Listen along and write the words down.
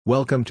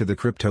Welcome to the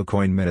Crypto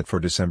Coin Minute for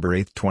December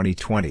 8,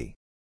 2020.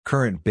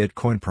 Current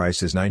Bitcoin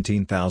price is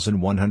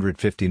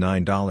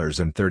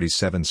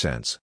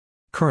 $19,159.37.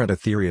 Current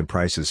Ethereum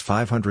price is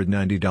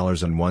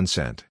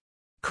 $590.01.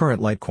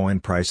 Current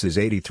Litecoin price is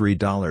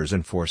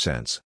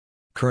 $83.04.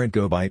 Current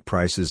GoByte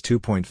price is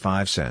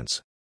 2.5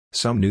 cents.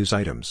 Some news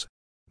items.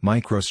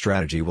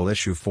 MicroStrategy will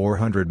issue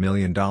 $400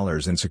 million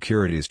in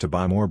securities to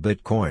buy more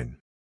Bitcoin.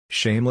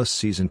 Shameless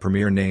season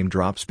premiere name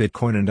drops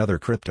Bitcoin and other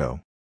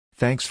crypto.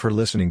 Thanks for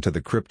listening to the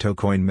Crypto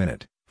Coin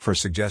Minute. For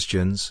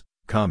suggestions,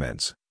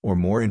 comments, or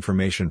more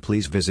information,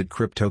 please visit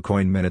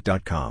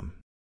CryptoCoinMinute.com.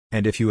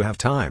 And if you have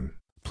time,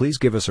 please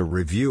give us a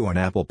review on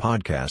Apple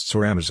Podcasts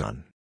or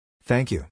Amazon. Thank you.